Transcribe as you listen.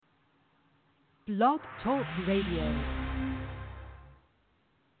Blog Talk Radio.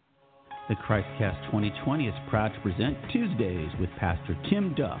 The Christcast 2020 is proud to present Tuesdays with Pastor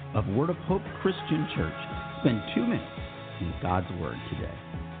Tim Duff of Word of Hope Christian Church. Spend 2 minutes in God's Word today.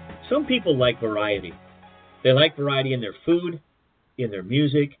 Some people like variety. They like variety in their food, in their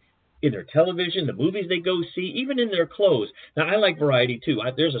music, in their television, the movies they go see, even in their clothes. Now, I like variety too.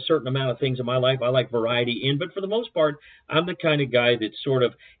 There's a certain amount of things in my life I like variety in, but for the most part, I'm the kind of guy that sort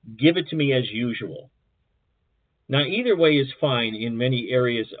of give it to me as usual. Now, either way is fine in many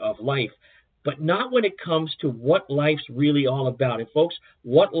areas of life, but not when it comes to what life's really all about. And folks,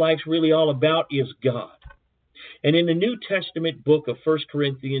 what life's really all about is God. And in the New Testament book of 1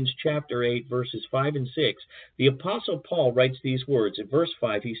 Corinthians chapter 8, verses 5 and 6, the Apostle Paul writes these words. In verse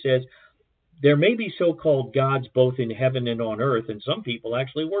 5, he says, "There may be so-called gods both in heaven and on earth, and some people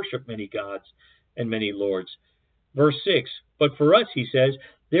actually worship many gods and many lords." Verse 6, "But for us," he says,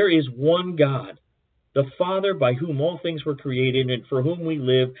 "there is one God, the Father, by whom all things were created and for whom we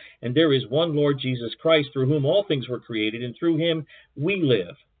live, and there is one Lord Jesus Christ, through whom all things were created, and through him we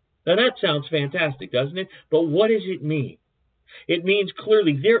live." Now that sounds fantastic, doesn't it? But what does it mean? It means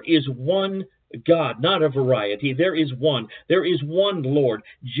clearly there is one God, not a variety. There is one. There is one Lord,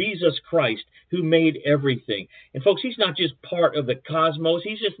 Jesus Christ, who made everything. And folks, he's not just part of the cosmos.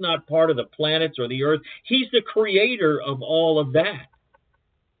 He's just not part of the planets or the earth. He's the creator of all of that.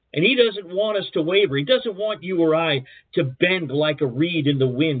 And he doesn't want us to waver. He doesn't want you or I to bend like a reed in the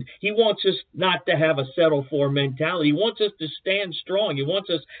wind. He wants us not to have a settle for mentality. He wants us to stand strong. He wants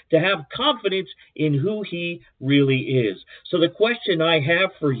us to have confidence in who he really is. So the question I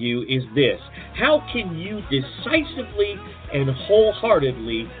have for you is this: how can you decisively and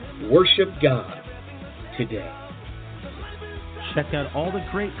wholeheartedly worship God today? Check out all the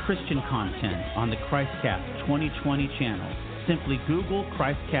great Christian content on the Christcast 2020 channel. Simply Google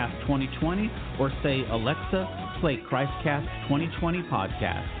Christcast 2020 or say, "Alexa, play Christcast 2020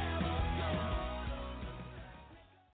 podcast."